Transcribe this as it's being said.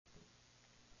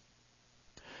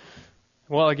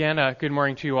Well, again, good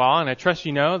morning to you all, and I trust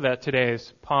you know that today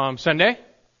is Palm Sunday,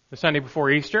 the Sunday before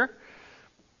Easter.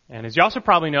 And as you also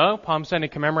probably know, Palm Sunday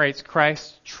commemorates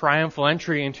Christ's triumphal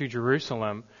entry into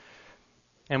Jerusalem.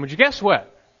 And would you guess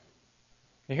what?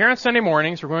 Here on Sunday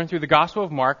mornings, we're going through the Gospel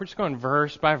of Mark. We're just going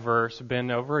verse by verse. It's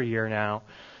been over a year now,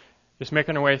 just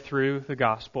making our way through the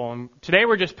Gospel. And today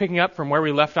we're just picking up from where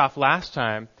we left off last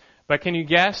time. But can you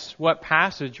guess what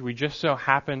passage we just so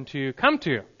happen to come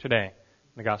to today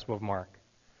in the Gospel of Mark?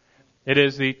 It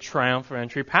is the triumphal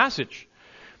entry passage.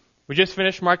 We just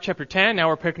finished Mark chapter 10. Now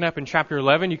we're picking up in chapter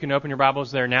 11. You can open your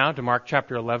Bibles there now to Mark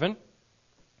chapter 11.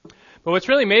 But what's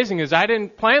really amazing is I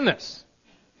didn't plan this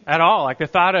at all. Like the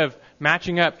thought of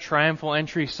matching up triumphal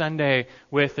entry Sunday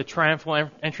with the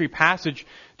triumphal entry passage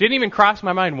didn't even cross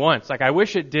my mind once. Like I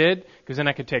wish it did, because then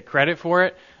I could take credit for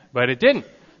it, but it didn't.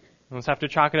 Let's have to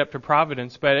chalk it up to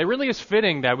providence. But it really is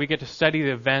fitting that we get to study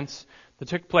the events that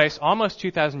took place almost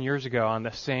 2,000 years ago on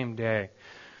the same day.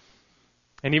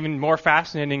 And even more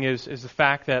fascinating is the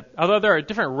fact that although there are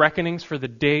different reckonings for the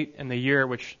date and the year at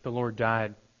which the Lord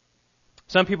died,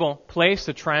 some people place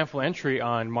the triumphal entry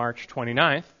on March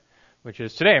 29th, which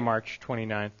is today, March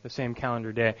 29th, the same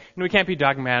calendar day. And we can't be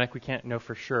dogmatic, we can't know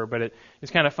for sure, but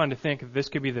it's kind of fun to think that this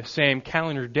could be the same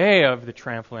calendar day of the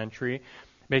triumphal entry,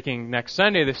 making next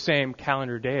Sunday the same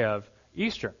calendar day of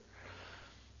Easter.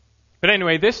 But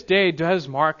anyway, this day does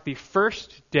mark the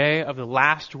first day of the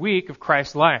last week of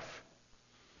Christ's life.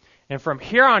 And from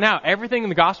here on out, everything in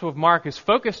the Gospel of Mark is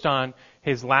focused on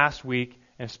his last week,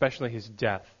 and especially his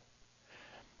death.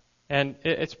 And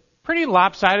it's pretty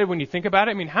lopsided when you think about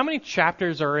it. I mean, how many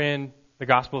chapters are in the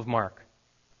Gospel of Mark?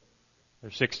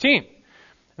 There's 16. And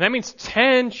that means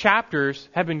 10 chapters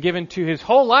have been given to his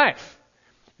whole life.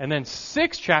 And then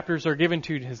 6 chapters are given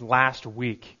to his last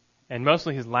week, and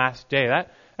mostly his last day.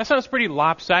 That sounds pretty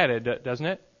lopsided, doesn't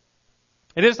it?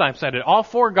 It is lopsided. All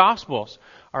 4 Gospels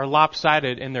are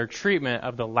lopsided in their treatment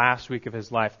of the last week of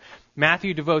his life.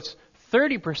 Matthew devotes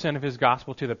 30% of his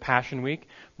Gospel to the Passion Week.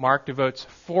 Mark devotes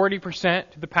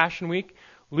 40% to the Passion Week.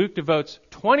 Luke devotes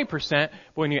 20%, but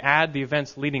when you add the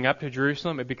events leading up to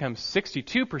Jerusalem, it becomes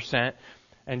 62%.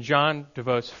 And John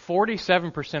devotes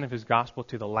 47% of his Gospel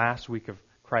to the last week of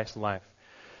Christ's life.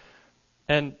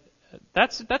 And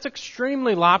that's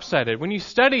extremely lopsided. When you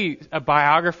study a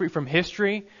biography from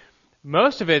history,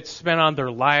 most of it's spent on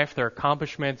their life, their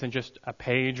accomplishments, and just a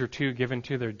page or two given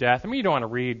to their death. I mean, you don't want to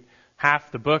read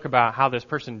half the book about how this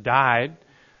person died.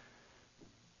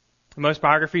 Most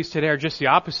biographies today are just the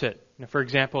opposite. For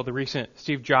example, the recent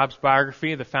Steve Jobs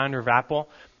biography, the founder of Apple,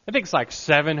 I think it's like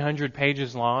 700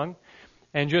 pages long,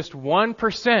 and just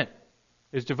 1%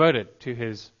 is devoted to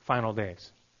his final days.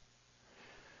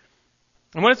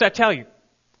 And what does that tell you?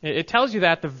 It tells you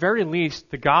that at the very least,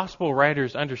 the gospel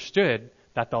writers understood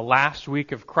that the last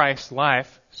week of Christ's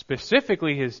life,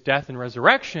 specifically his death and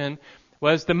resurrection,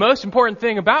 was the most important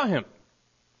thing about him.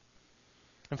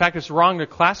 In fact, it's wrong to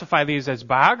classify these as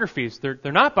biographies.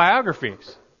 They're not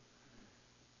biographies.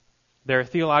 They're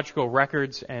theological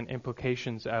records and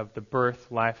implications of the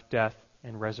birth, life, death,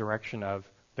 and resurrection of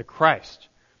the Christ,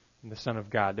 the Son of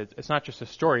God. It's not just a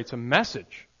story, it's a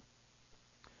message.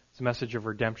 It's a message of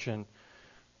redemption,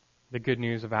 the good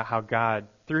news about how God,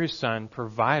 through His Son,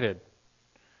 provided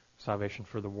salvation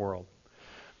for the world.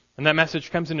 And that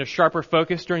message comes into sharper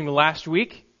focus during the last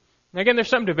week. And again, there's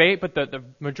some debate, but the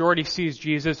majority sees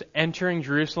Jesus entering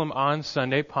Jerusalem on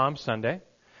Sunday, Palm Sunday.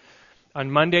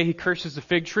 On Monday, He curses the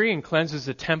fig tree and cleanses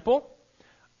the temple.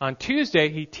 On Tuesday,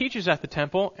 He teaches at the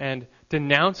temple and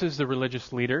denounces the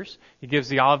religious leaders. He gives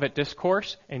the Olivet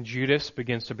Discourse, and Judas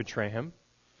begins to betray Him.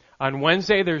 On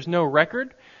Wednesday, there's no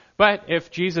record, but if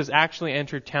Jesus actually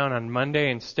entered town on Monday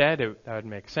instead, that would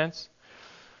make sense.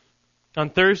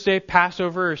 On Thursday,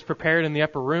 Passover is prepared in the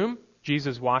upper room.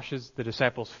 Jesus washes the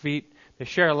disciples' feet. They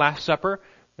share a Last Supper,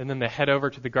 and then they head over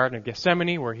to the Garden of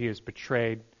Gethsemane, where He is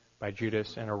betrayed by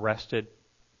Judas and arrested.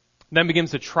 Then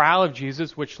begins the trial of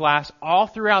Jesus, which lasts all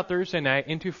throughout Thursday night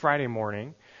into Friday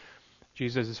morning.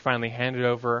 Jesus is finally handed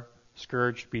over,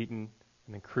 scourged, beaten,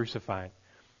 and then crucified.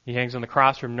 He hangs on the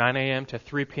cross from 9 a.m. to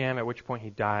 3 p.m., at which point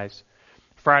He dies.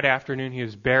 Friday afternoon, He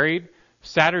is buried.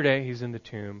 Saturday, He's in the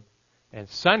tomb. And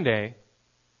Sunday,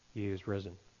 He is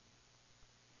risen.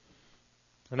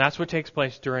 And that's what takes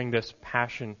place during this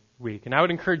Passion Week. And I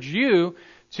would encourage you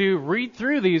to read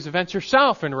through these events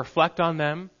yourself and reflect on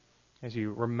them as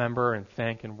you remember and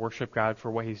thank and worship God for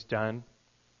what He's done.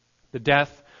 The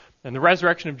death and the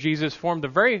resurrection of Jesus form the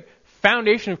very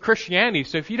foundation of Christianity.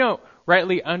 So if you don't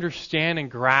rightly understand and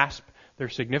grasp their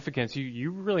significance,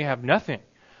 you really have nothing.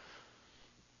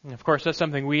 And of course, that's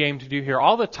something we aim to do here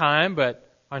all the time, but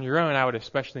on your own, I would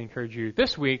especially encourage you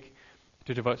this week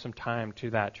to devote some time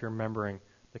to that, to remembering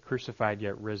the crucified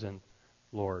yet risen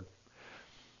Lord.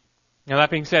 Now that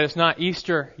being said, it's not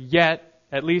Easter yet,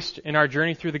 at least in our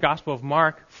journey through the Gospel of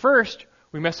Mark. First,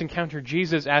 we must encounter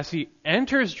Jesus as he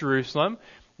enters Jerusalem,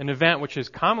 an event which is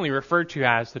commonly referred to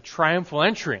as the Triumphal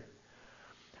Entry.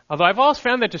 Although I've always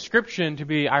found that description to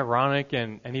be ironic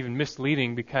and even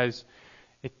misleading because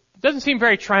it doesn't seem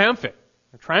very triumphant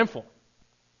or triumphal.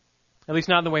 At least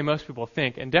not in the way most people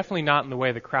think, and definitely not in the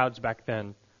way the crowds back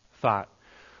then thought.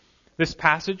 This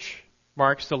passage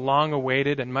marks the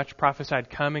long-awaited and much prophesied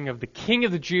coming of the King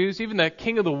of the Jews, even the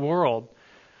King of the world,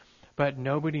 but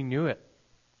nobody knew it.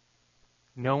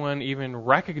 No one even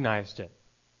recognized it.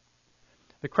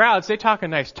 The crowds, they talk a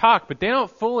nice talk, but they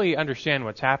don't fully understand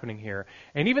what's happening here.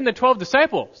 And even the 12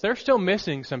 disciples, they're still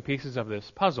missing some pieces of this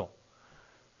puzzle.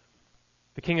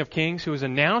 The King of Kings, who was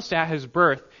announced at his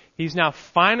birth, he's now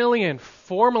finally and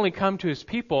formally come to his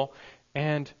people,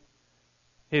 and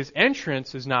his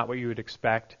entrance is not what you would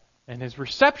expect, and his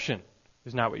reception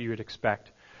is not what you would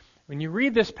expect. When you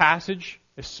read this passage,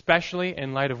 especially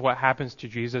in light of what happens to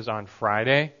Jesus on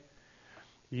Friday,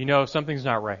 you know something's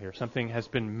not right here. Something has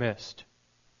been missed.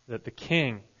 That the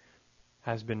King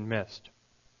has been missed.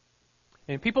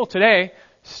 And people today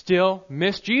still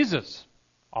miss Jesus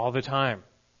all the time.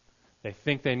 They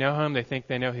think they know him, they think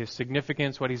they know his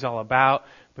significance, what he's all about,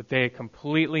 but they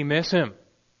completely miss him.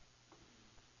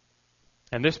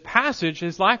 And this passage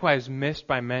is likewise missed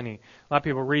by many. A lot of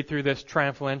people read through this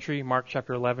triumphal entry, Mark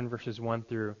chapter 11, verses 1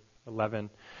 through 11,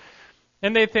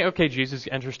 and they think, okay, Jesus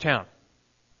enters town.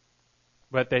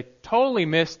 But they totally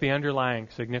miss the underlying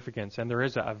significance, and there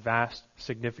is a vast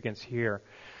significance here.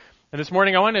 And this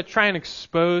morning I want to try and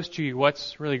expose to you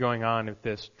what's really going on with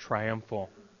this triumphal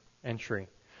entry.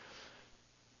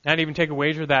 I'd even take a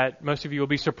wager that most of you will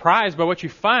be surprised by what you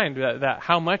find, that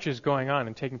how much is going on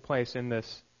and taking place in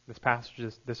this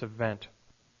passage, this event.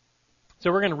 So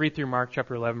we're going to read through Mark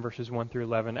chapter 11, verses 1 through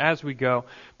 11 as we go,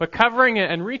 but covering it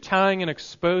and retelling and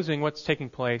exposing what's taking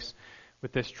place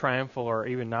with this triumphal or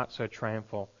even not so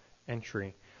triumphal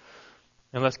entry.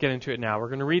 And let's get into it now. We're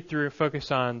going to read through,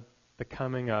 focus on the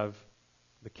coming of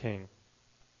the King.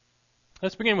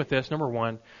 Let's begin with this. Number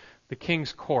one, the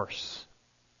King's course.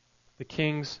 The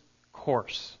King's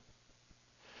course.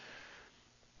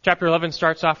 Chapter 11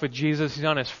 starts off with Jesus. He's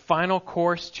on his final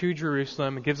course to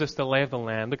Jerusalem. It gives us the lay of the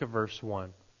land. Look at verse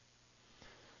 1.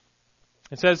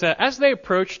 It says that as they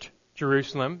approached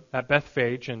Jerusalem at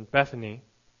Bethphage and Bethany,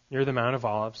 near the Mount of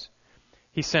Olives,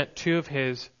 he sent two of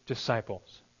his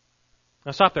disciples.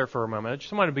 Now stop there for a moment. I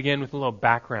just want to begin with a little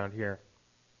background here.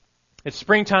 It's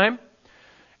springtime,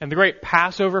 and the great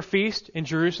Passover feast in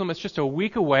Jerusalem is just a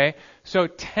week away, so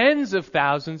tens of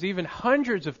thousands, even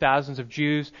hundreds of thousands of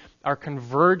Jews are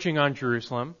converging on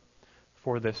Jerusalem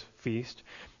for this feast.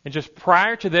 And just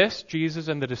prior to this, Jesus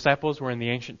and the disciples were in the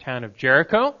ancient town of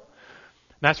Jericho.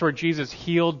 That's where Jesus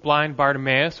healed blind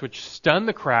Bartimaeus, which stunned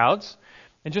the crowds.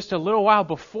 And just a little while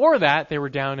before that, they were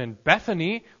down in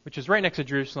Bethany, which is right next to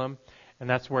Jerusalem, and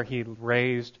that's where he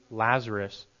raised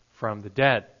Lazarus from the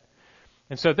dead.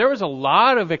 And so there was a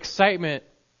lot of excitement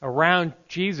around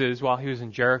Jesus while he was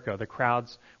in Jericho. The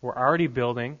crowds were already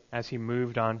building as he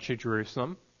moved on to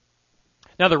Jerusalem.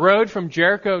 Now the road from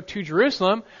Jericho to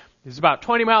Jerusalem is about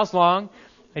 20 miles long,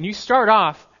 and you start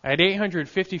off at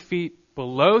 850 feet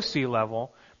below sea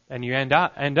level, and you end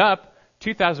up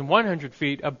 2,100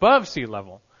 feet above sea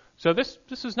level. So this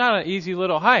is not an easy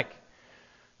little hike.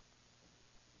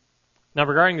 Now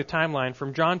regarding the timeline,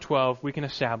 from John 12, we can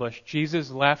establish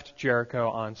Jesus left Jericho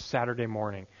on Saturday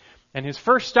morning. And his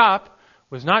first stop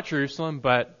was not Jerusalem,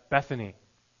 but Bethany.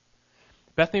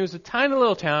 Bethany was a tiny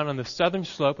little town on the southern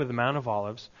slope of the Mount of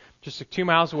Olives, just 2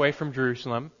 miles away from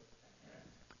Jerusalem.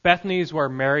 Bethany is where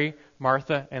Mary,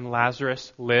 Martha, and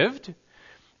Lazarus lived.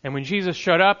 And when Jesus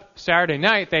showed up Saturday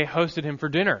night, they hosted him for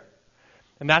dinner.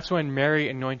 And that's when Mary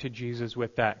anointed Jesus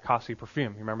with that costly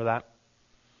perfume. You remember that?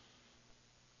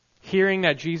 Hearing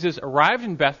that Jesus arrived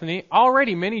in Bethany,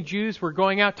 already many Jews were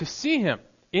going out to see him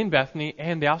in Bethany,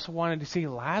 and they also wanted to see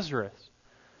Lazarus.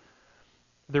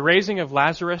 The raising of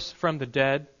Lazarus from the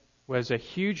dead was a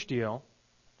huge deal,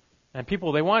 and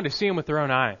people, they wanted to see him with their own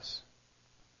eyes.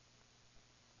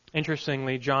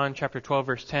 Interestingly, John chapter 12,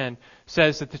 verse 10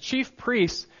 says that the chief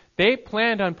priests, they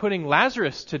planned on putting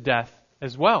Lazarus to death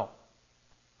as well,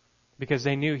 because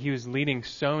they knew he was leading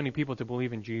so many people to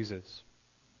believe in Jesus.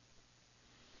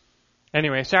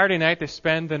 Anyway, Saturday night, they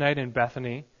spend the night in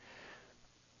Bethany.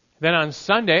 Then on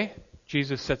Sunday,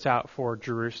 Jesus sets out for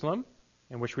Jerusalem,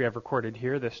 in which we have recorded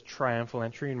here this triumphal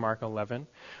entry in Mark 11.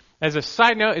 As a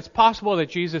side note, it's possible that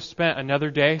Jesus spent another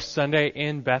day, Sunday,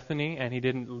 in Bethany, and he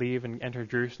didn't leave and enter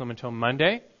Jerusalem until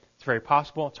Monday. It's very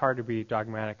possible. It's hard to be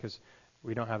dogmatic because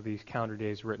we don't have these calendar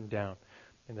days written down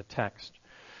in the text.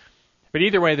 But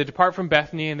either way, they depart from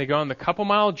Bethany and they go on the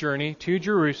couple-mile journey to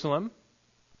Jerusalem.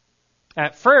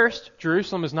 At first,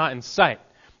 Jerusalem is not in sight.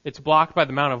 It's blocked by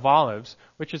the Mount of Olives,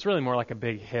 which is really more like a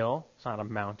big hill. It's not a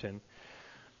mountain.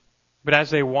 But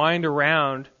as they wind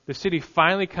around, the city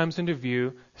finally comes into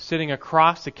view, sitting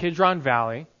across the Kidron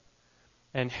Valley.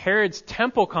 And Herod's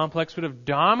temple complex would have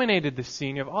dominated the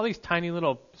scene. You have all these tiny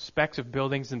little specks of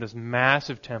buildings in this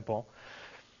massive temple.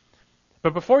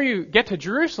 But before you get to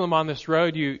Jerusalem on this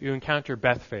road, you encounter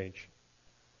Bethphage,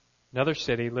 another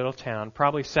city, little town,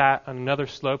 probably sat on another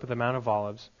slope of the Mount of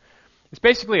Olives. It's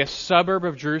basically a suburb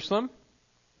of Jerusalem.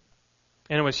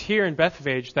 And it was here in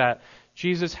Bethphage that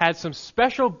Jesus had some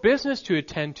special business to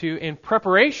attend to in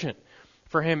preparation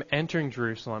for him entering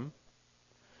Jerusalem.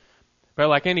 But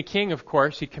like any king, of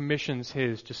course, he commissions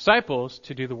his disciples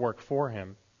to do the work for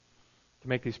him, to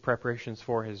make these preparations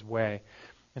for his way.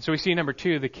 And so we see number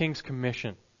 2, the king's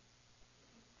commission.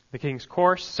 The king's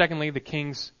course. Secondly, the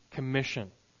king's commission.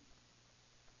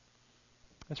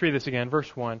 Let's read this again.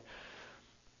 Verse 1.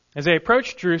 As they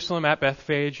approached Jerusalem at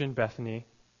Bethphage and Bethany,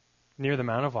 near the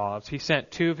Mount of Olives, he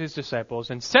sent 2 of his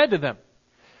disciples and said to them,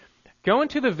 "Go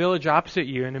into the village opposite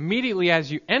you, and immediately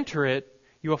as you enter it,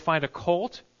 you will find a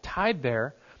colt tied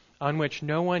there on which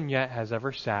no one yet has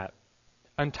ever sat.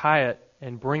 Untie it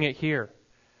and bring it here.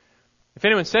 If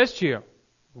anyone says to you,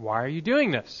 'Why are you doing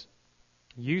this?'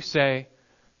 you say,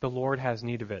 'The Lord has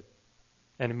need of it,'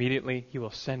 and immediately he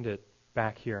will send it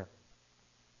back here."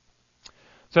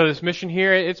 So this mission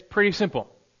here, it's pretty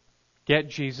simple. Get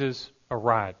Jesus a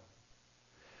ride.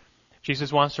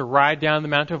 Jesus wants to ride down the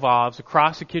Mount of Olives,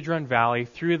 across the Kidron Valley,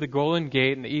 through the Golden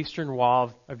Gate and the eastern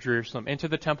wall of Jerusalem, into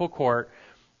the temple court,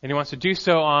 and he wants to do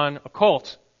so on a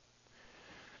colt.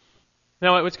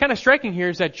 Now, what's kind of striking here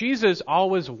is that Jesus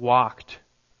always walked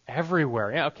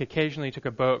everywhere. Yeah, okay, occasionally he took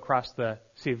a boat across the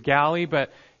Sea of Galilee,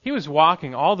 but he was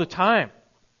walking all the time.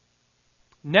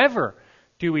 Never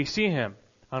do we see him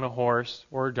on a horse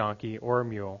or a donkey or a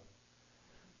mule.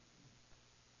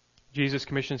 Jesus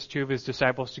commissions 2 of his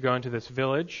disciples to go into this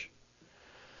village.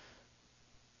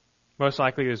 Most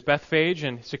likely it was Bethphage,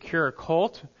 and secure a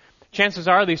colt. Chances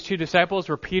are these 2 disciples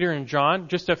were Peter and John.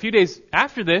 Just a few days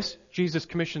after this, Jesus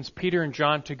commissions Peter and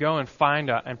John to go and find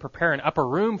and prepare an upper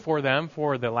room for them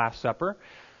for the Last Supper.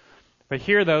 But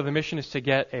here, though, the mission is to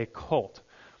get a colt.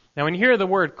 Now, when you hear the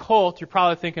word colt, you're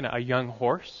probably thinking a young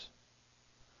horse.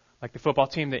 Like the football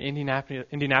team, the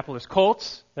Indianapolis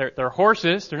Colts. They're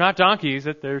horses. They're not donkeys.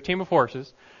 They're a team of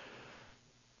horses.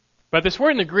 But this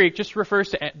word in the Greek just refers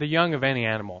to the young of any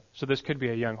animal. So this could be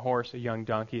a young horse, a young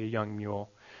donkey, a young mule.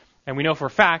 And we know for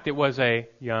a fact it was a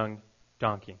young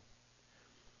donkey.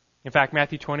 In fact,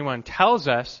 Matthew 21 tells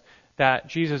us that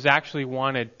Jesus actually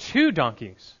wanted 2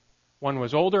 donkeys. One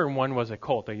was older and one was a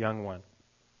colt, a young one.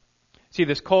 See,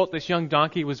 this colt, this young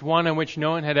donkey, was one on which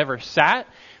no one had ever sat.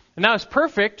 And that was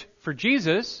perfect for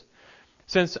Jesus,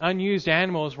 since unused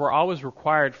animals were always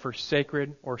required for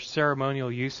sacred or ceremonial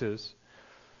uses.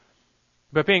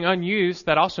 But being unused,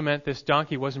 that also meant this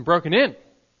donkey wasn't broken in.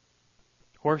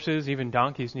 Horses, even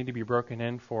donkeys, need to be broken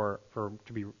in to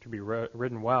be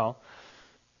ridden well,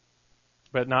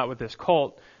 but not with this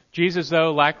colt. Jesus,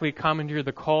 though, likely commandeered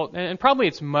the colt, and probably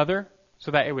its mother,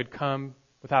 so that it would come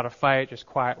without a fight, just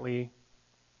quietly,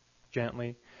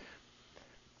 gently.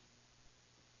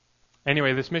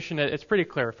 Anyway, this mission, it's pretty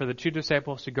clear for the 2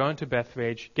 disciples to go into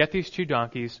Bethphage, get these 2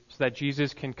 donkeys so that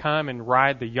Jesus can come and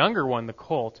ride the younger one, the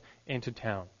colt, into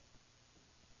town.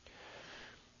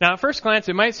 Now, at first glance,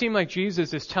 it might seem like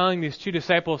Jesus is telling these 2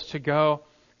 disciples to go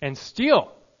and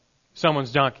steal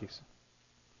someone's donkeys.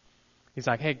 He's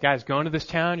like, "Hey, guys, go into this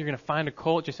town. You're going to find a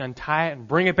colt. Just untie it and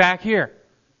bring it back here."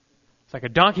 It's like a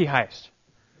donkey heist.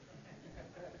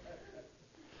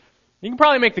 You can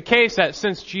probably make the case that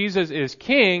since Jesus is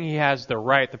king, he has the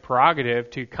right, the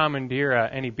prerogative to commandeer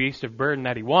any beast of burden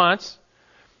that he wants.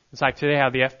 It's like today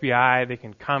how the FBI, they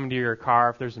can commandeer your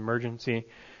car if there's an emergency.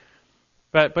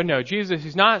 But no, Jesus,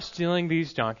 he's not stealing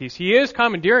these donkeys. He is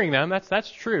commandeering them,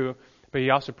 that's true, but he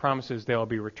also promises they will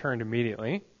be returned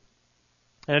immediately.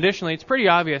 And additionally, it's pretty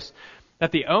obvious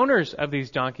that the owners of these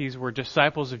donkeys were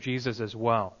disciples of Jesus as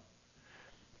well.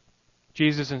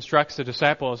 Jesus instructs the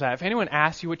disciples that if anyone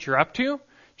asks you what you're up to,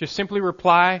 just simply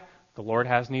reply, "The Lord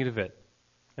has need of it."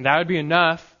 And that would be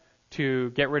enough to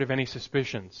get rid of any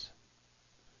suspicions.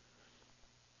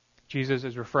 Jesus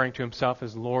is referring to himself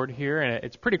as Lord here, and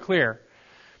it's pretty clear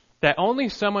that only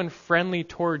someone friendly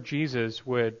toward Jesus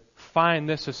would find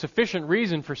this a sufficient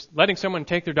reason for letting someone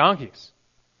take their donkeys.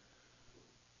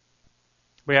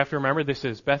 We have to remember this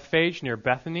is Bethphage near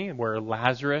Bethany, where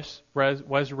Lazarus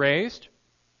was raised.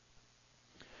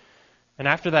 And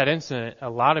after that incident, a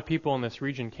lot of people in this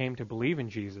region came to believe in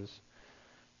Jesus.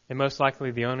 And most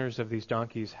likely the owners of these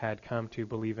donkeys had come to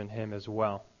believe in him as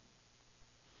well.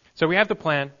 So we have the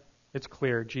plan. It's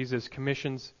clear. Jesus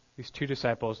commissions these two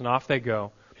disciples, and off they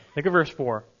go. Look at verse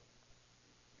 4.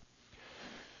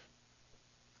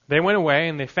 They went away,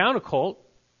 and they found a colt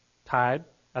tied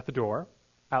at the door,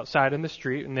 outside in the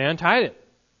street, and they untied it.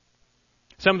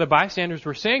 Some of the bystanders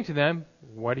were saying to them,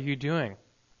 "What are you doing,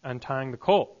 untying the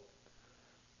colt?"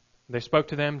 They spoke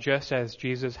to them just as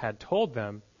Jesus had told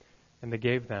them, and they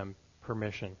gave them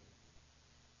permission.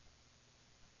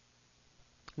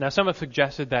 Now, some have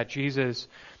suggested that Jesus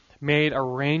made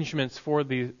arrangements for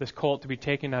this colt to be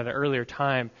taken at an earlier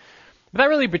time. But that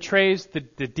really betrays the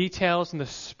details and the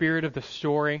spirit of the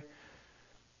story.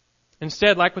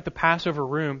 Instead, like with the Passover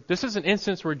room, this is an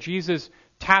instance where Jesus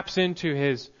taps into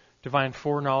his divine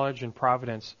foreknowledge and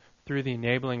providence through the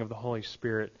enabling of the Holy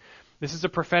Spirit. This is a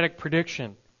prophetic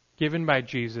prediction given by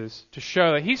Jesus to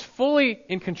show that he's fully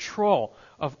in control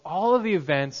of all of the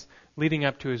events leading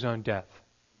up to his own death.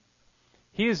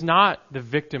 He is not the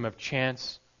victim of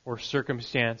chance or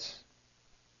circumstance.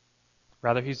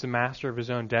 Rather, he's the master of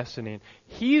his own destiny.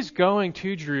 He's going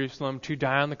to Jerusalem to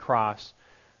die on the cross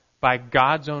by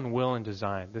God's own will and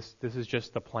design. This is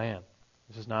just the plan.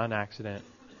 This is not an accident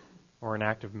or an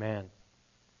act of man.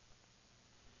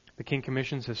 The king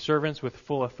commissions his servants with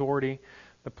full authority.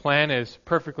 The plan is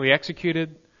perfectly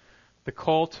executed. The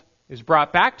colt is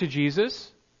brought back to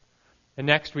Jesus. And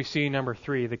next we see number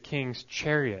 3, the king's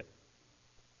chariot.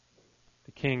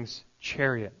 The king's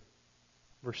chariot.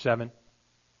 Verse 7.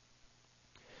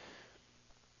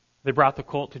 They brought the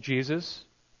colt to Jesus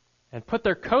and put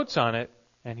their coats on it,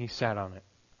 and he sat on it.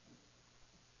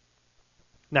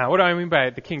 Now, what do I mean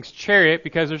by the king's chariot?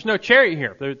 Because there's no chariot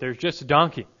here. There's just a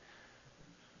donkey.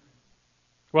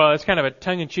 Well, it's kind of a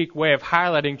tongue-in-cheek way of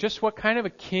highlighting just what kind of a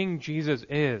king Jesus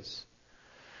is.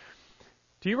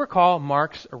 Do you recall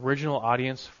Mark's original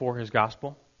audience for his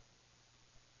gospel?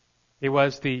 It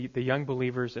was the young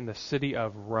believers in the city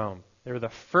of Rome. They were the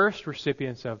first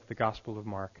recipients of the Gospel of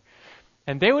Mark.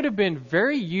 And they would have been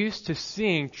very used to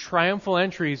seeing triumphal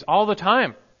entries all the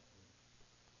time.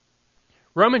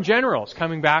 Roman generals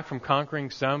coming back from conquering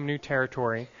some new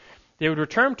territory, they would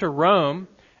return to Rome,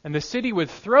 and the city would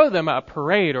throw them a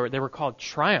parade, or they were called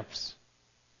triumphs.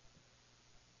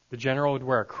 The general would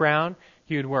wear a crown.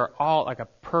 He would wear all like a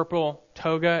purple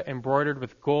toga embroidered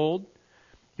with gold.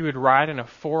 He would ride in a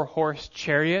 4-horse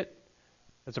chariot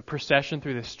as a procession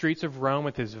through the streets of Rome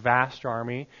with his vast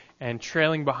army, and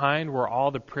trailing behind were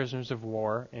all the prisoners of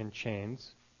war in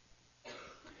chains.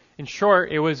 In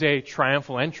short, it was a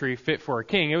triumphal entry fit for a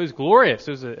king. It was glorious.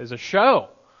 It was a show.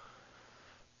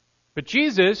 But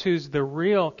Jesus, who's the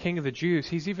real King of the Jews,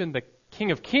 he's even the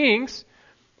King of Kings,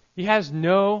 he has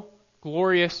no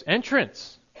glorious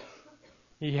entrance.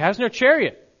 He has no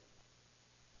chariot.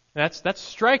 That's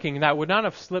striking. That would not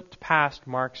have slipped past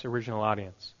Mark's original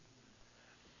audience.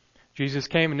 Jesus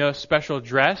came in no special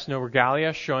dress, no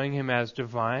regalia showing him as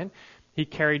divine. He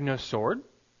carried no sword.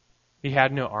 He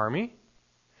had no army.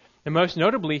 And most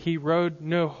notably, he rode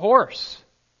no horse.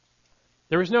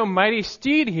 There was no mighty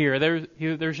steed here.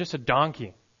 There's just a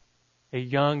donkey, a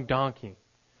young donkey.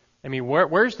 I mean,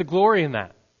 where's the glory in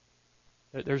that?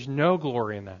 There's no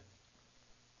glory in that.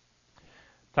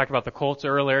 Talked about the Colts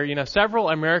earlier. You know, several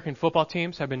American football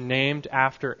teams have been named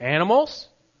after animals,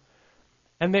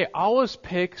 and they always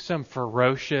pick some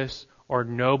ferocious or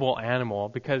noble animal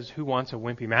because who wants a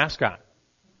wimpy mascot?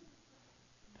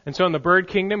 And so in the bird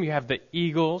kingdom, you have the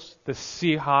eagles, the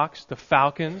seahawks, the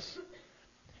falcons.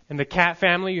 In the cat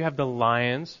family, you have the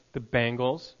lions, the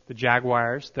Bengals, the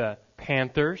jaguars, the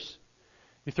panthers.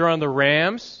 You throw in the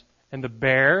rams and the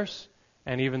bears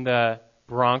and even the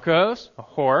broncos, a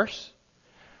horse.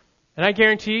 And I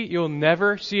guarantee you'll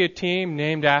never see a team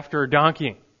named after a donkey.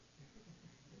 You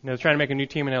know, they're trying to make a new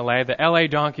team in LA, the LA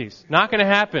Donkeys. Not going to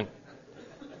happen.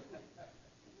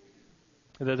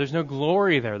 There's no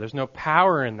glory there. There's no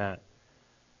power in that.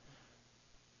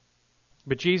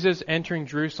 But Jesus entering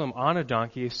Jerusalem on a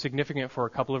donkey is significant for a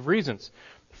couple of reasons.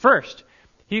 First,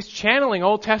 he's channeling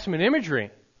Old Testament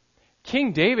imagery.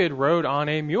 King David rode on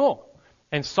a mule.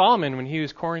 And Solomon, when he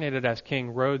was coronated as king,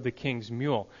 rode the king's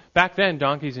mule. Back then,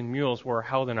 donkeys and mules were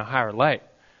held in a higher light.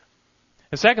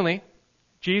 And secondly,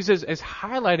 Jesus is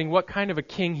highlighting what kind of a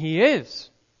king he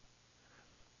is.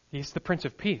 He's the Prince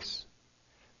of Peace.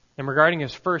 And regarding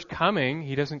his first coming,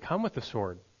 he doesn't come with the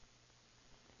sword.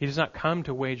 He does not come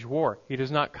to wage war. He does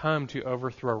not come to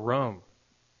overthrow Rome.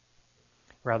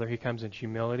 Rather, he comes in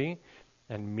humility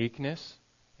and meekness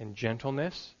and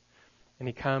gentleness, and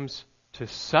he comes to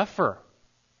suffer.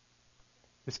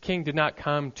 This king did not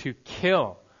come to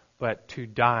kill, but to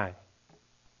die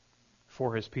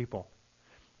for his people.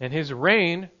 And his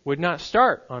reign would not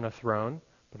start on a throne,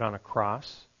 but on a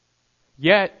cross.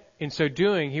 Yet, in so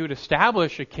doing, he would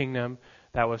establish a kingdom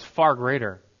that was far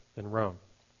greater than Rome.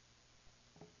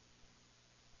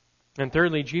 And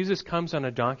thirdly, Jesus comes on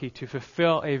a donkey to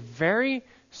fulfill a very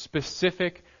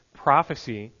specific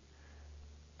prophecy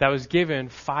that was given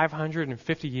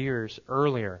 550 years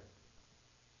earlier.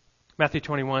 Matthew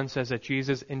 21 says that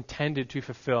Jesus intended to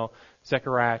fulfill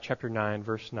Zechariah chapter 9,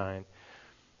 verse 9,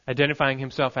 identifying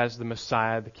himself as the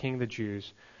Messiah, the King of the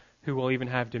Jews, who will even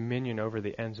have dominion over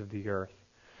the ends of the earth.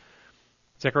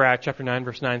 Zechariah chapter 9,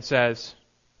 verse 9 says,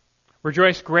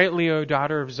 "Rejoice greatly, O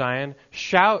daughter of Zion.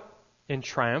 Shout in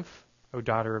triumph, O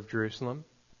daughter of Jerusalem.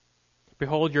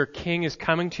 Behold, your king is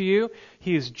coming to you.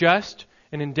 He is just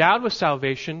and endowed with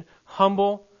salvation,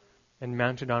 humble and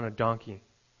mounted on a donkey,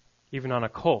 even on a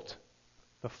colt,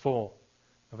 the foal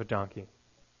of a donkey."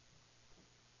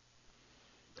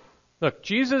 Look,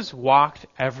 Jesus walked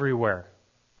everywhere.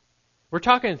 We're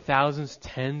talking thousands,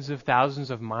 tens of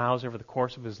thousands of miles over the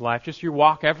course of his life. Just you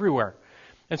walk everywhere.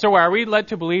 And so are we led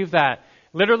to believe that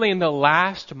literally in the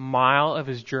last mile of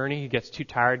his journey, he gets too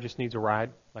tired, just needs a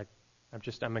ride? Like,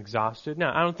 I'm exhausted?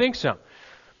 No, I don't think so.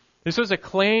 This was a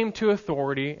claim to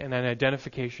authority and an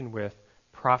identification with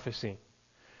prophecy.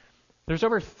 There's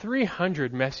over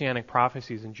 300 messianic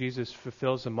prophecies, and Jesus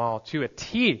fulfills them all to a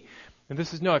T. And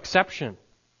this is no exception.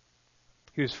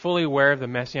 He was fully aware of the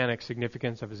messianic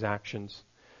significance of his actions,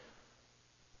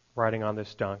 riding on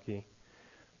this donkey.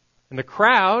 And the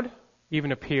crowd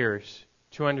even appears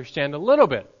to understand a little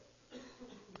bit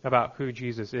about who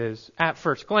Jesus is at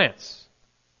first glance.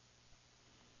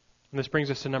 And this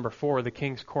brings us to number 4, the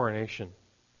king's coronation.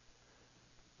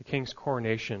 The king's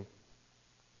coronation.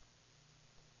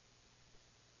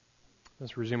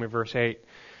 Let's resume at verse 8.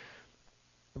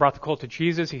 They brought the colt to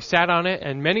Jesus. He sat on it,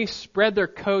 and many spread their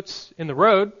coats in the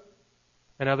road,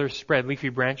 and others spread leafy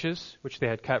branches, which they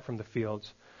had cut from the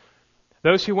fields.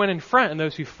 Those who went in front and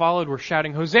those who followed were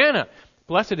shouting, "Hosanna!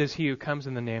 Blessed is he who comes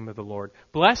in the name of the Lord.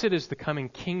 Blessed is the coming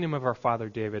kingdom of our father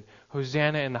David.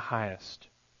 Hosanna in the highest."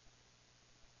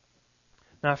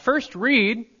 Now, at first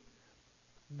read,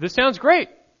 this sounds great.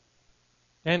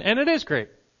 And it is great,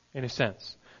 in a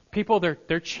sense. People,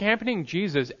 they're championing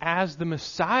Jesus as the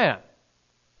Messiah.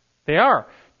 They are.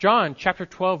 John chapter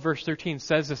 12, verse 13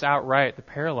 says this outright, the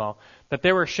parallel, that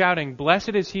they were shouting, "Blessed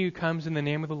is he who comes in the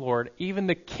name of the Lord, even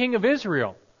the King of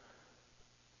Israel."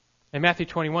 And Matthew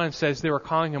 21 says they were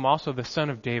calling him also the Son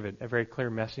of David, a very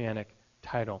clear messianic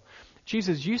title.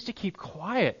 Jesus used to keep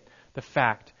quiet the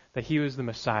fact that he was the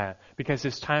Messiah because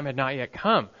his time had not yet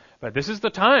come. But this is the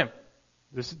time.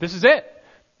 This is it.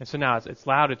 And so now it's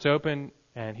loud, it's open,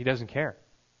 and he doesn't care.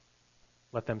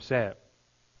 Let them say it.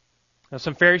 Now,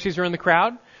 some Pharisees are in the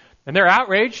crowd, and they're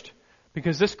outraged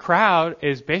because this crowd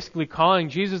is basically calling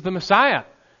Jesus the Messiah.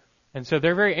 And so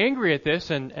they're very angry at this,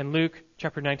 and Luke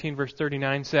chapter 19, verse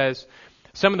 39 says,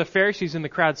 "Some of the Pharisees in the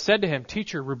crowd said to him,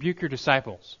 'Teacher, rebuke your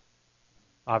disciples.'"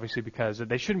 Obviously because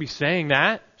they shouldn't be saying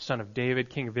that, Son of David,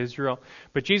 King of Israel.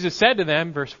 But Jesus said to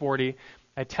them, verse 40,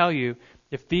 "I tell you,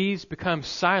 if these become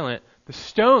silent, the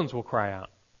stones will cry out."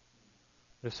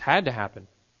 This had to happen.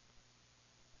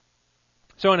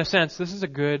 So in a sense, this is a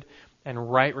good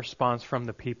and right response from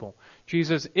the people.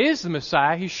 Jesus is the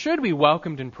Messiah. He should be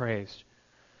welcomed and praised.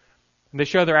 And they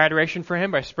show their adoration for him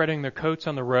by spreading their coats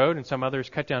on the road, and some others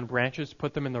cut down branches,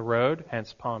 put them in the road,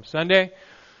 hence Palm Sunday.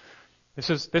 This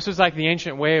is like the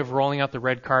ancient way of rolling out the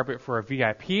red carpet for a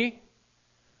VIP.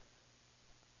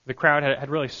 The crowd had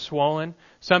really swollen.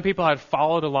 Some people had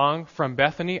followed along from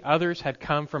Bethany. Others had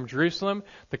come from Jerusalem.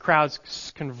 The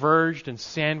crowds converged and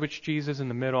sandwiched Jesus in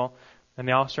the middle, and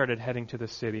they all started heading to the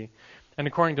city. And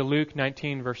according to Luke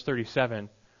 19, verse 37,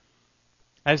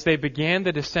 as they began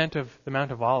the descent of the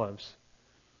Mount of Olives,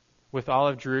 with all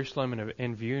of Jerusalem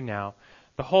in view now,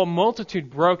 the whole multitude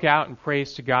broke out in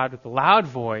praise to God with a loud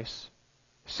voice,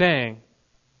 saying,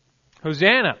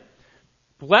 "Hosanna!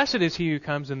 Blessed is he who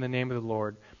comes in the name of the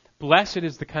Lord. Blessed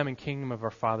is the coming kingdom of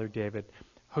our father David.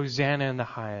 Hosanna in the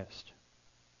highest."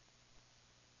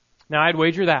 Now, I'd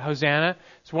wager that Hosanna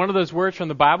is one of those words from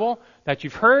the Bible that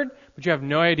you've heard, but you have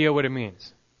no idea what it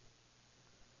means.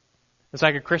 It's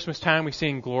like at Christmas time we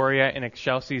sing Gloria in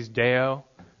Excelsis Deo.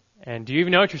 And do you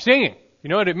even know what you're singing? You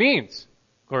know what it means?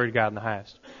 Glory to God in the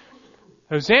highest.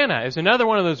 Hosanna is another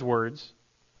one of those words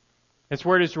This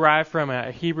word is derived from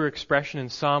a Hebrew expression in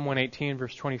Psalm 118,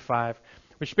 verse 25,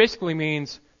 which basically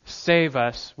means, save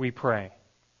us, we pray.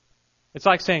 It's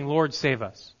like saying, Lord, save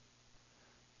us.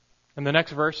 And the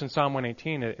next verse in Psalm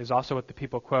 118 is also what the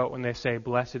people quote when they say,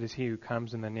 blessed is he who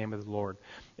comes in the name of the Lord.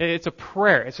 It's a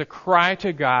prayer. It's a cry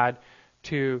to God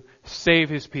to save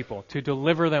his people, to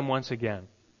deliver them once again.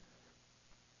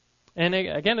 And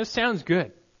again, it sounds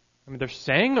good. I mean, they're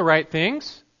saying the right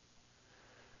things.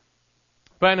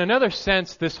 But in another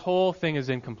sense, this whole thing is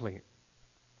incomplete.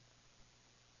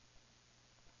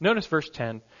 Notice verse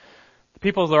 10. The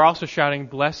people are also shouting,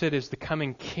 blessed is the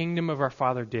coming kingdom of our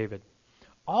father David.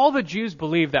 All the Jews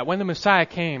believed that when the Messiah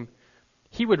came,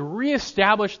 he would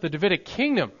reestablish the Davidic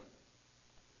kingdom.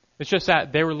 It's just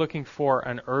that they were looking for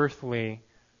an earthly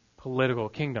political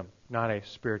kingdom, not a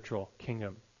spiritual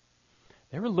kingdom.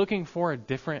 They were looking for a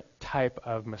different type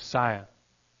of Messiah.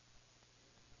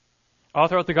 All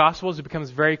throughout the Gospels, it becomes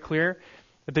very clear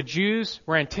that the Jews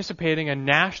were anticipating a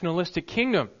nationalistic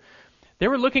kingdom. They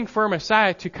were looking for a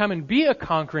Messiah to come and be a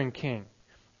conquering king,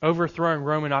 overthrowing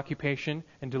Roman occupation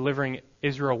and delivering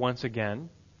Israel once again.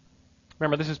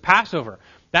 Remember, this is Passover.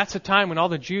 That's the time when all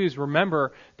the Jews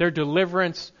remember their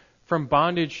deliverance from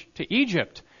bondage to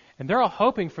Egypt. And they're all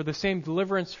hoping for the same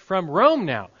deliverance from Rome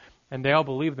now. And they all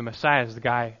believe the Messiah is the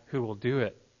guy who will do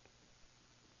it.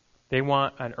 They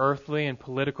want an earthly and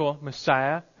political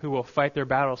Messiah who will fight their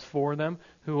battles for them,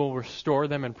 who will restore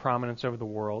them in prominence over the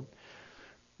world.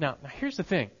 Now here's the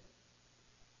thing.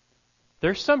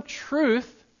 There's some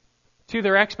truth to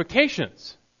their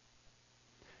expectations.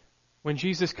 When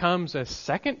Jesus comes a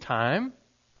second time,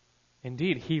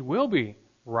 indeed, he will be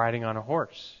riding on a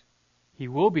horse. He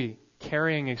will be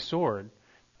carrying a sword,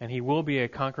 and he will be a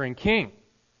conquering king.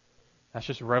 That's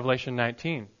just Revelation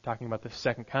 19, talking about the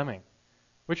second coming,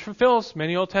 which fulfills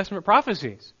many Old Testament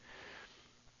prophecies.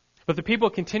 But the people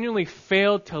continually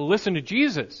failed to listen to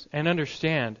Jesus and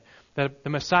understand that the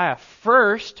Messiah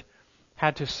first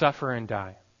had to suffer and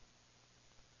die.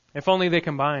 If only they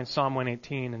combined Psalm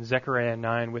 118 and Zechariah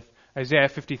 9 with Isaiah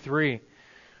 53,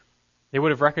 they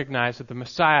would have recognized that the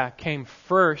Messiah came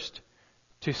first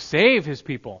to save his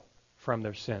people from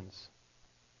their sins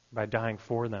by dying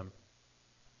for them.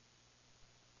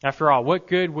 After all, what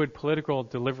good would political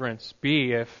deliverance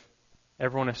be if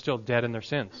everyone is still dead in their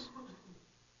sins?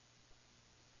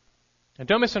 And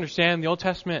don't misunderstand, the Old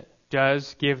Testament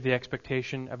does give the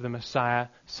expectation of the Messiah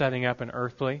setting up an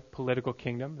earthly political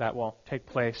kingdom that will take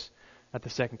place at the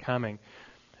second coming.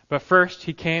 But first,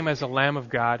 he came as a Lamb of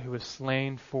God who was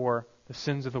slain for the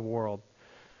sins of the world.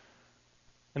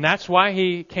 And that's why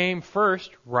he came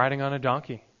first riding on a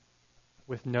donkey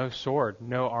with no sword,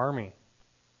 no army,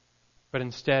 but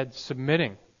instead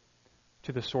submitting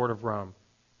to the sword of Rome.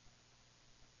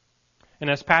 And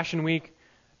as Passion Week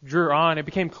drew on, it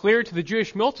became clear to the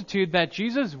Jewish multitude that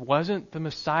Jesus wasn't the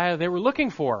Messiah they were looking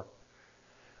for.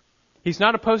 He's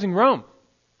not opposing Rome.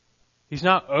 He's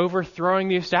not overthrowing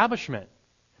the establishment.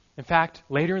 In fact,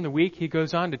 later in the week, he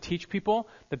goes on to teach people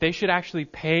that they should actually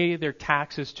pay their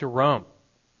taxes to Rome.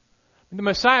 The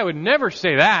Messiah would never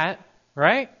say that,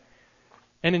 right?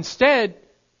 And instead,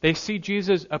 they see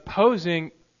Jesus opposing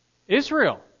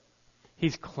Israel.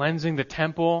 He's cleansing the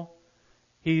temple.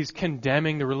 He's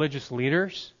condemning the religious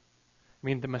leaders. I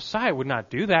mean, the Messiah would not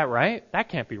do that, right? That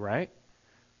can't be right.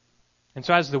 And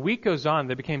so as the week goes on,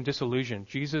 they became disillusioned.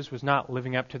 Jesus was not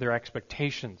living up to their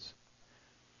expectations.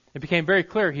 It became very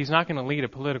clear he's not going to lead a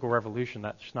political revolution.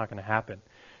 That's just not going to happen.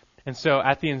 And so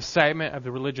at the incitement of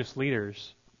the religious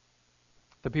leaders,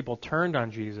 the people turned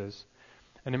on Jesus,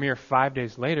 and a mere 5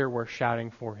 days later were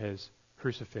shouting for his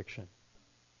crucifixion.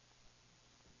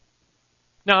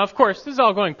 Now, of course, this is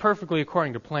all going perfectly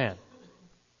according to plan.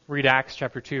 Read Acts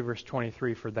chapter 2, verse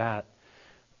 23 for that.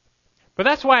 But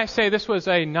that's why I say this was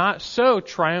a not so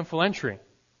triumphal entry.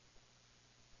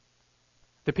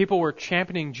 The people were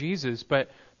championing Jesus,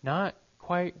 but not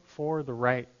quite for the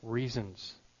right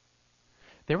reasons.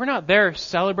 They were not there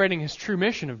celebrating his true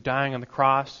mission of dying on the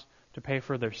cross to pay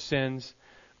for their sins.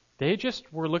 They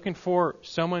just were looking for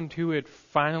someone who would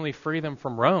finally free them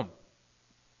from Rome.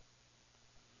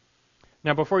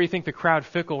 Now, before you think the crowd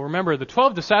fickle, remember the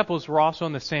 12 disciples were also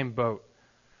in the same boat.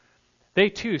 They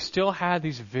too still had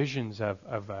these visions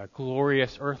of a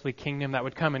glorious earthly kingdom that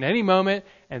would come in any moment,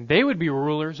 and they would be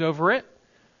rulers over it.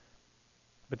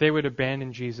 But they would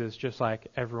abandon Jesus just like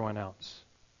everyone else.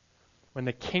 When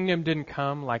the kingdom didn't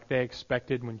come like they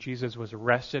expected when Jesus was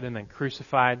arrested and then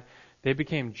crucified, they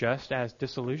became just as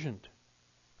disillusioned.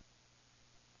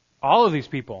 All of these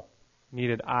people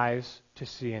needed eyes to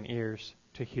see and ears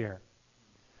to hear,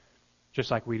 just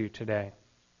like we do today.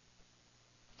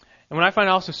 And what I find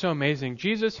also so amazing,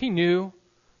 Jesus, he knew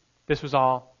this was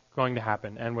all going to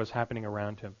happen and was happening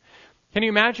around him. Can you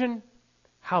imagine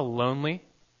how lonely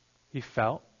he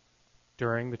felt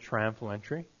during the triumphal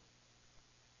entry?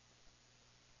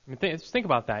 I mean, just think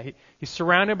about that. He's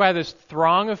surrounded by this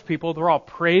throng of people. They're all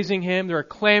praising him. They're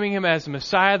acclaiming him as the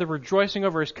Messiah. They're rejoicing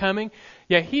over his coming.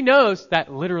 Yet he knows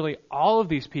that literally all of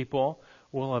these people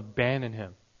will abandon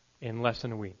him in less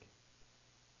than a week.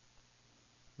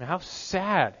 Now, how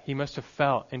sad he must have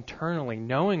felt internally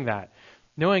knowing that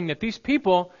these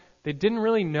people, they didn't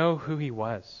really know who he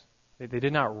was. They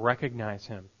did not recognize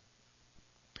him.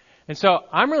 And so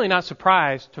I'm really not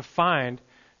surprised to find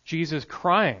Jesus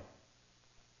crying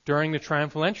during the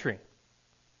triumphal entry.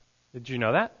 Did you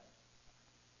know that?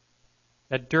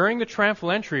 That during the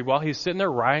triumphal entry, while he's sitting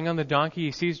there riding on the donkey,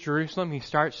 he sees Jerusalem, he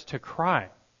starts to cry.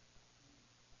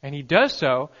 And he does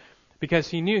so because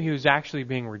he knew he was actually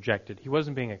being rejected. He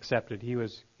wasn't being accepted. He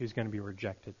was going to be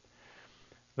rejected.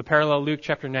 The parallel, Luke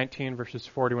chapter 19, verses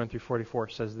 41 through 44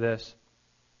 says this.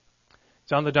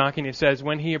 It's on the donkey and it says,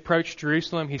 "When he approached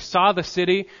Jerusalem, he saw the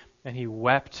city and he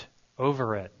wept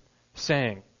over it,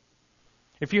 saying,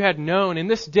 'If you had known in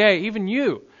this day, even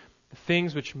you, the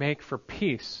things which make for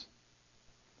peace,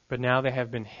 but now they have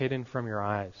been hidden from your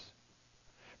eyes.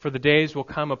 For the days will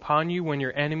come upon you when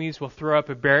your enemies will throw up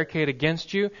a barricade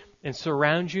against you and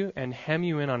surround you and hem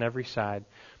you in on every side,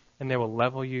 and they will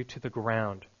level you to the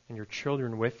ground and your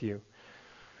children with you.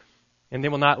 And they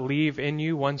will not leave in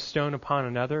you one stone upon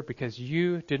another, because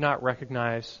you did not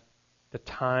recognize the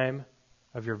time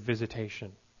of your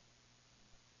visitation.'"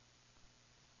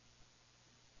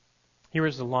 Here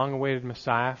is the long-awaited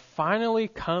Messiah finally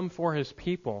come for his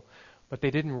people, but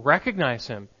they didn't recognize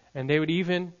him, and they would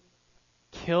even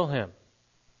kill him.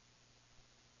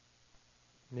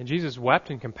 And Jesus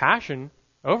wept in compassion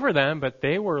over them, but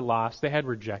they were lost. They had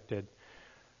rejected.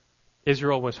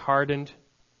 Israel was hardened.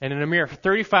 And in a mere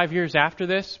 35 years after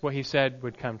this, what he said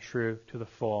would come true to the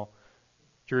full.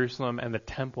 Jerusalem and the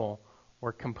temple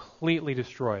were completely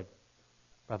destroyed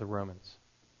by the Romans.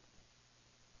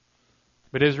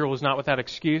 But Israel was not without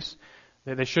excuse.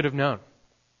 They should have known.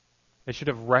 They should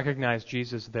have recognized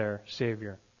Jesus their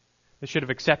Savior. They should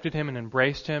have accepted him and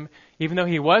embraced him, even though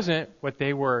he wasn't what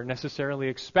they were necessarily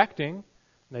expecting.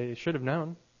 They should have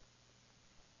known.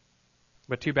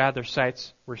 But too bad their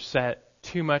sights were set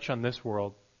too much on this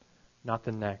world, not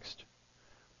the next.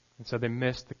 And so they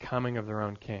missed the coming of their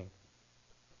own king.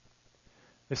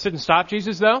 This didn't stop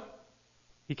Jesus, though.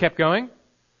 He kept going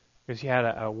because he had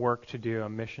a work to do, a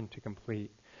mission to complete.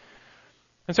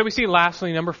 And so we see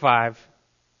lastly, number 5,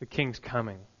 the king's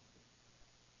coming.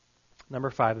 Number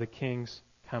 5, the king's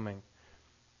coming.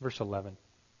 Verse 11.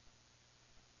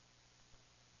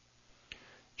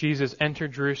 Jesus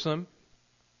entered Jerusalem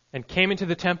and came into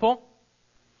the temple.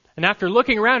 And after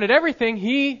looking around at everything,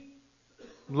 he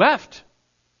left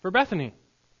for Bethany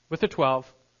with the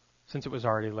 12, since it was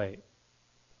already late.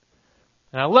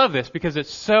 And I love this because it's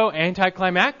so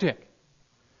anticlimactic.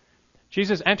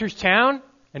 Jesus enters town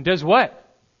and does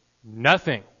what?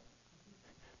 Nothing.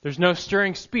 There's no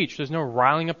stirring speech. There's no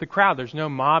riling up the crowd. There's no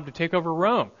mob to take over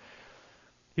Rome.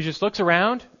 He just looks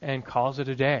around and calls it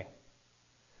a day.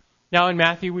 Now in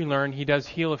Matthew we learn he does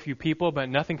heal a few people, but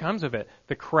nothing comes of it.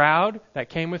 The crowd that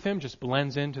came with him just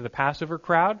blends into the Passover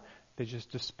crowd. They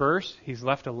just disperse. He's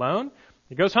left alone.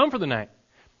 He goes home for the night.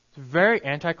 It's very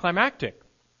anticlimactic.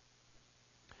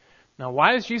 Now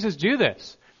why does Jesus do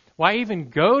this? Why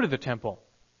even go to the temple?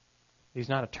 He's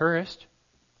not a tourist.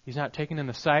 He's not taking in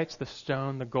the sights, the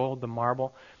stone, the gold, the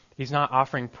marble. He's not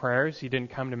offering prayers. He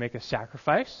didn't come to make a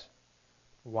sacrifice.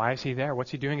 Why is he there? What's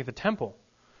he doing at the temple?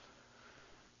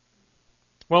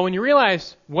 Well, when you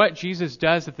realize what Jesus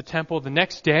does at the temple the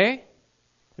next day,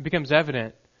 it becomes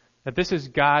evident that this is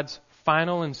God's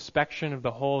final inspection of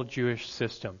the whole Jewish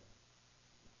system.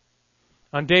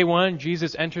 On day 1,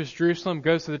 Jesus enters Jerusalem,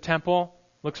 goes to the temple,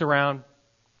 looks around,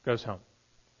 goes home.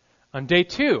 On day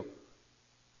 2,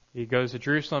 he goes to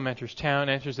Jerusalem, enters town,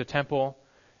 enters the temple,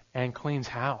 and cleans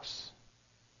house.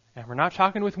 And we're not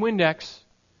talking with Windex.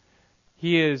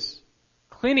 He is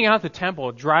cleaning out the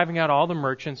temple, driving out all the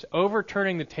merchants,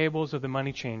 overturning the tables of the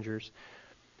money changers.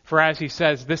 For as he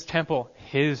says, this temple,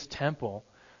 his temple,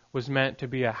 was meant to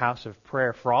be a house of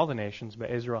prayer for all the nations,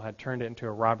 but Israel had turned it into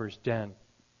a robber's den.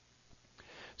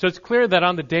 So it's clear that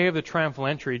on the day of the triumphal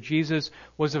entry, Jesus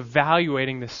was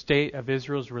evaluating the state of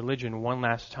Israel's religion one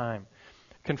last time,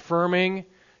 confirming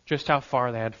just how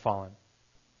far they had fallen,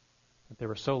 that they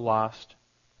were so lost,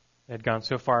 they had gone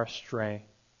so far astray.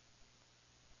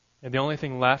 And the only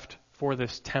thing left for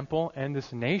this temple and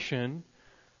this nation,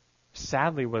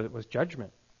 sadly, was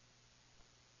judgment.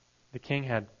 The king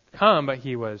had come, but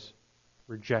he was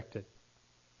rejected.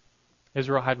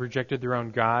 Israel had rejected their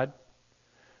own God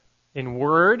in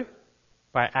word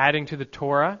by adding to the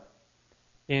Torah,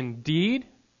 in deed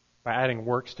by adding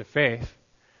works to faith,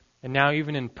 and now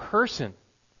even in person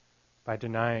by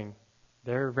denying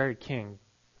their very king,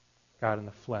 God in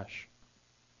the flesh.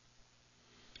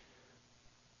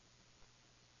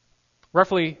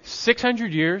 Roughly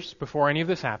 600 years before any of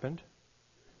this happened,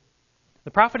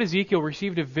 the prophet Ezekiel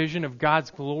received a vision of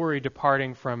God's glory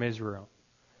departing from Israel.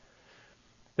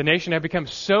 The nation had become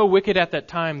so wicked at that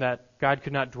time that God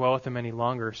could not dwell with them any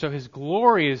longer. So his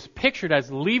glory is pictured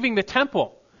as leaving the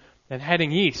temple and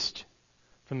heading east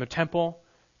from the temple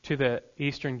to the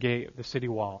eastern gate of the city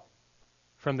wall.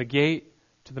 From the gate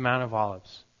to the Mount of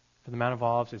Olives. For the Mount of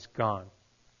Olives is gone.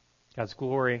 God's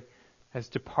glory has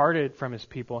departed from his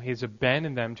people. He has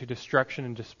abandoned them to destruction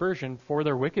and dispersion for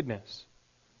their wickedness.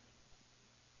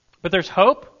 But there's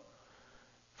hope.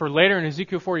 For later in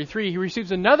Ezekiel 43, he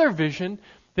receives another vision,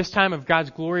 this time of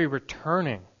God's glory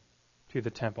returning to the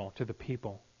temple, to the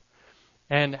people.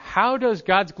 And how does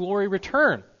God's glory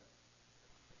return?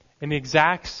 In the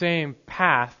exact same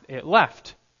path it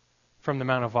left, from the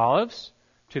Mount of Olives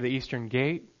to the eastern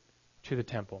gate to the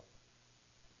temple.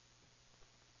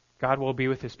 God will be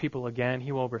with his people again.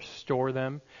 He will restore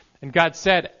them. And God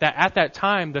said that at that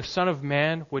time the Son of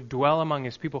Man would dwell among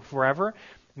his people forever,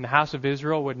 and the house of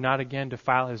Israel would not again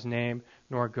defile his name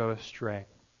nor go astray.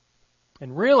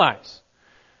 And realize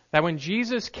that when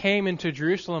Jesus came into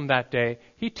Jerusalem that day,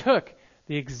 he took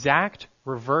the exact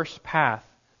reverse path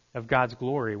of God's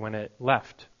glory when it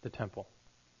left the temple.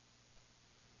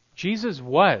 Jesus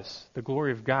was the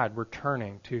glory of God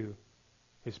returning to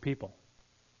his people.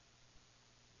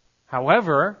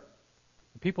 However,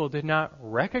 the people did not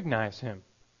recognize him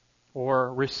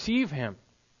or receive him.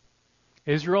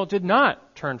 Israel did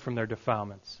not turn from their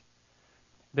defilements.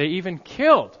 They even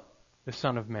killed the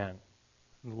Son of Man,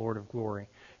 the Lord of glory.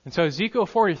 And so Ezekiel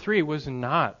 43 was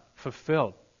not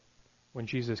fulfilled when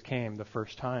Jesus came the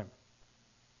first time.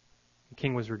 The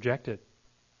king was rejected.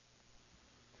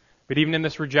 But even in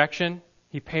this rejection,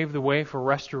 he paved the way for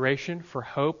restoration, for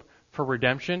hope, for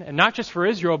redemption, and not just for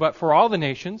Israel, but for all the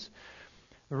nations.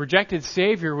 The rejected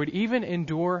Savior would even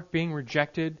endure being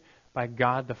rejected by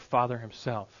God the Father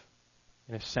himself.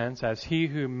 In a sense, as he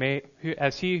who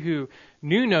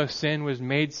knew no sin was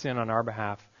made sin on our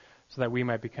behalf, so that we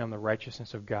might become the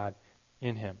righteousness of God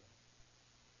in him.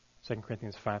 2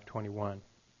 Corinthians 5:21.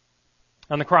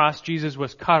 On the cross, Jesus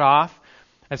was cut off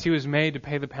as he was made to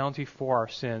pay the penalty for our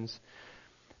sins,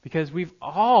 because we've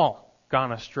all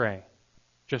gone astray,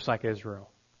 just like Israel.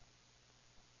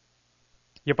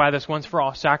 Yet by this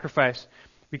once-for-all sacrifice,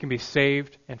 we can be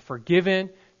saved and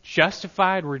forgiven,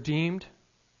 justified, redeemed.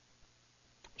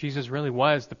 Jesus really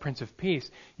was the Prince of Peace.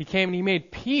 He came and he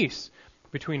made peace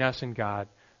between us and God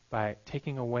by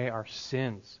taking away our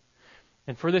sins.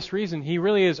 And for this reason, he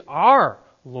really is our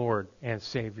Lord and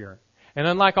Savior. And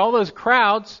unlike all those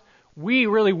crowds, we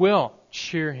really will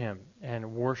cheer him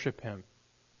and worship him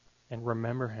and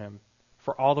remember him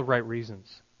for all the right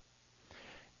reasons.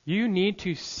 You need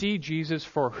to see Jesus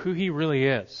for who he really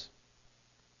is.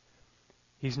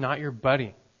 He's not your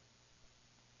buddy.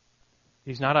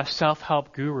 He's not a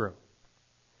self-help guru.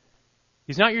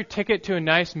 He's not your ticket to a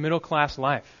nice middle-class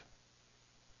life.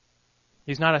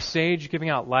 He's not a sage giving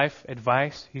out life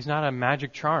advice. He's not a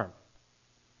magic charm.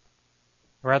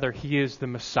 Rather, he is the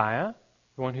Messiah,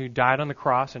 the one who died on the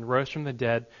cross and rose from the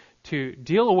dead to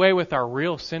deal away with our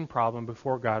real sin problem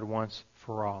before God once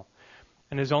for all.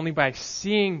 And it is only by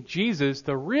seeing Jesus,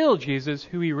 the real Jesus,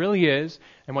 who he really is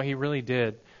and what he really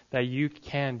did, that you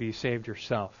can be saved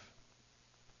yourself.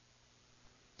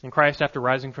 And Christ, after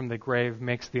rising from the grave,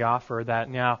 makes the offer that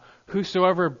now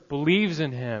whosoever believes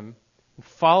in him and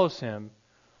follows him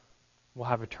will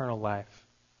have eternal life.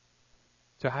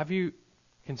 So have you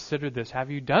considered this? Have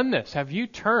you done this? Have you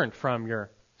turned from your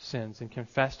sins and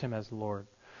confessed him as Lord?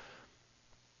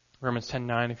 Romans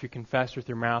 10:9, if you confess with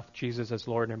your mouth Jesus as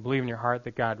Lord and believe in your heart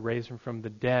that God raised him from the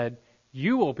dead,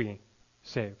 you will be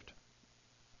saved.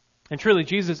 And truly,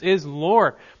 Jesus is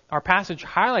Lord. Our passage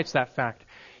highlights that fact.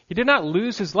 He did not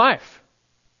lose his life.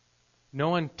 No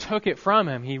one took it from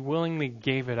him. He willingly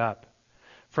gave it up.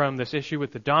 From this issue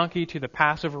with the donkey to the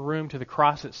Passover room to the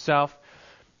cross itself,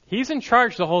 he's in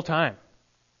charge the whole time.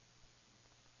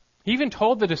 He even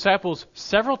told the disciples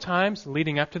several times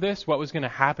leading up to this what was going to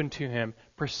happen to him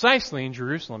precisely in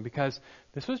Jerusalem, because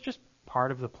this was just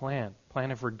part of the plan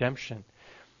of redemption.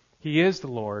 He is the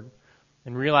Lord,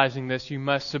 and realizing this, you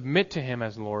must submit to him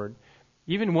as Lord,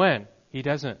 even when he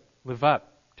doesn't live up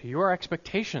to your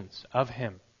expectations of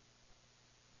him.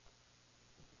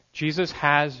 Jesus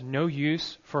has no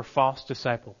use for false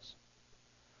disciples,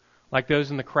 like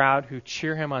those in the crowd who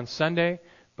cheer him on Sunday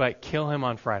but kill him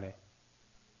on Friday.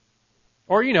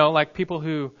 Or, like people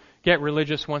who get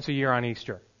religious once a year on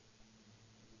Easter,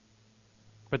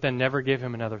 but then never give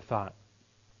him another thought.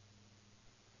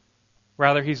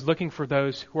 Rather, he's looking for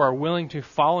those who are willing to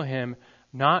follow him,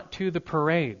 not to the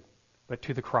parade, but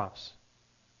to the cross.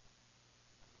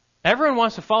 Everyone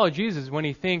wants to follow Jesus when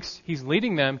he thinks he's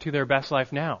leading them to their best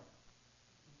life now.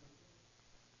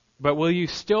 But will you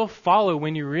still follow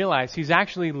when you realize he's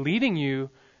actually leading you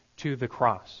to the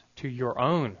cross, to your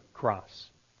own cross?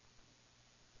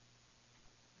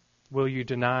 Will you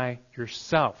deny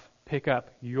yourself, pick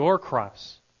up your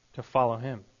cross to follow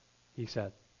him, he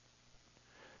said?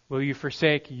 Will you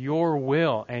forsake your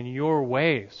will and your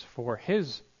ways for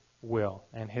his will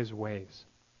and his ways?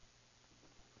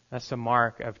 That's the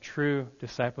mark of true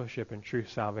discipleship and true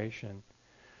salvation.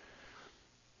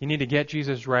 You need to get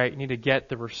Jesus right. You need to get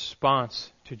the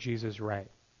response to Jesus right,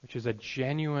 which is a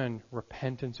genuine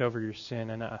repentance over your sin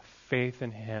and a faith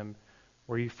in him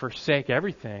where you forsake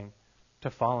everything to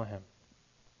follow him.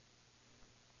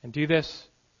 And do this,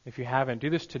 if you haven't, do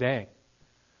this today.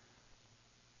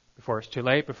 Before it's too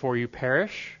late, before you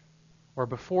perish, or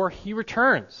before he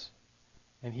returns.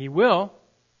 And he will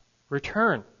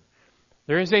return.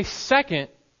 There is a second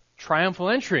triumphal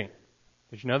entry.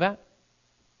 Did you know that?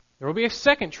 There will be a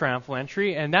second triumphal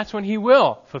entry, and that's when he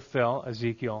will fulfill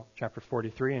Ezekiel chapter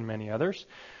 43 and many others.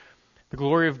 The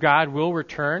glory of God will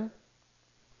return.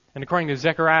 And according to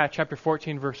Zechariah chapter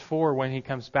 14 verse 4, when he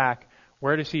comes back,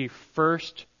 where does he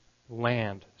first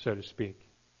land, so to speak?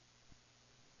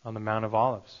 On the Mount of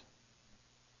Olives.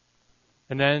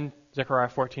 And then Zechariah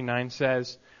 14:9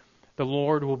 says, the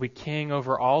Lord will be king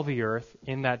over all the earth.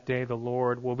 In that day the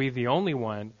Lord will be the only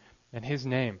one, and his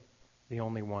name the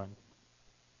only one.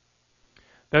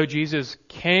 Though Jesus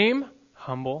came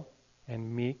humble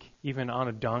and meek, even on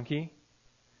a donkey,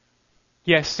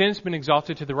 he has since been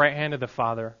exalted to the right hand of the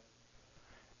Father.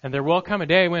 And there will come a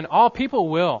day when all people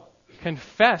will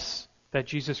confess that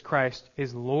Jesus Christ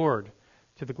is Lord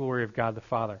to the glory of God the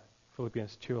Father.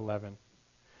 Philippians 2:11.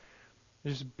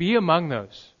 Just be among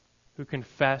those who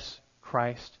confess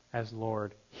Christ as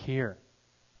Lord here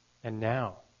and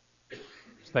now,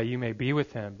 so that you may be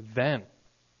with him then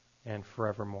and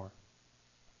forevermore.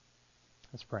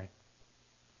 Let's pray.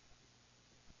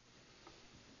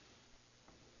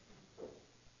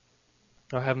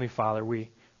 Oh, Heavenly Father, we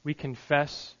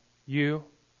confess you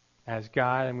as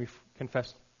God, and we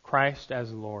confess Christ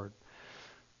as Lord.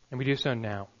 And we do so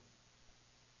now.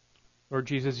 Lord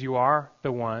Jesus, you are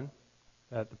the one,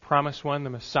 the promised one, the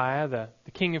Messiah, the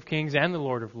King of Kings and the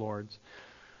Lord of Lords.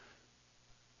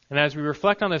 And as we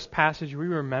reflect on this passage, we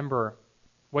remember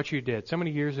what you did so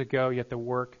many years ago, yet the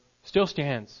work still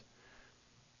stands.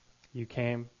 You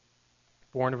came,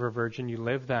 born of a virgin, you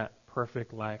lived that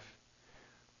perfect life.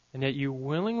 And yet you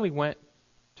willingly went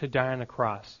to die on a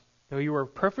cross. Though you were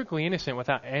perfectly innocent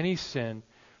without any sin,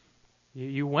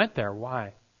 you went there.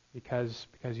 Why? Because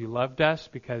you loved us,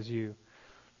 because you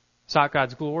sought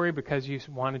God's glory, because you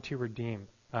wanted to redeem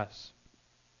us.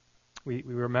 We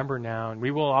remember now, and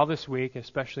we will all this week,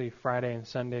 especially Friday and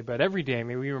Sunday, but every day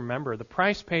may we remember the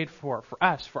price paid for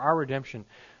us, for our redemption,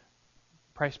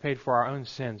 price paid for our own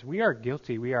sins. We are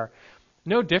guilty. We are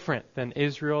no different than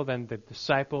Israel, than the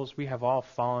disciples. We have all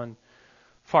fallen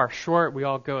far short. We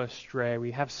all go astray.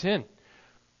 We have sin.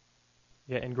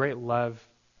 Yet in great love,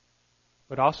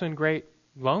 but also in great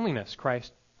loneliness,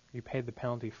 Christ, you paid the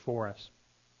penalty for us.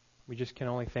 We just can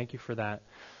only thank you for that.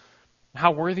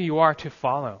 How worthy you are to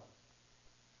follow.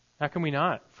 How can we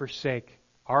not forsake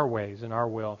our ways and our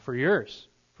will for yours?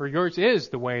 For yours is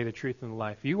the way, the truth, and the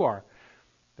life. You are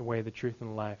the way, the truth,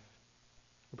 and the life.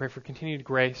 We pray for continued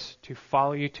grace to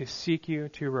follow you, to seek you,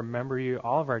 to remember you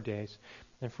all of our days.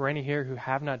 And for any here who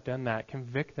have not done that,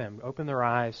 convict them, open their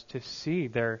eyes to see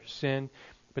their sin,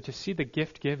 but to see the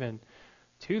gift given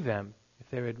to them if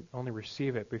they would only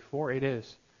receive it before it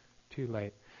is too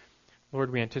late.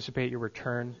 Lord, we anticipate your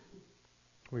return.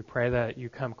 We pray that you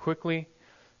come quickly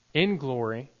in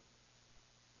glory.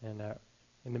 And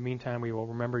in the meantime, we will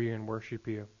remember you and worship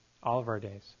you all of our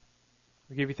days.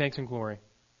 We give you thanks and glory.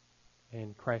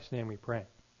 In Christ's name we pray.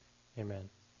 Amen.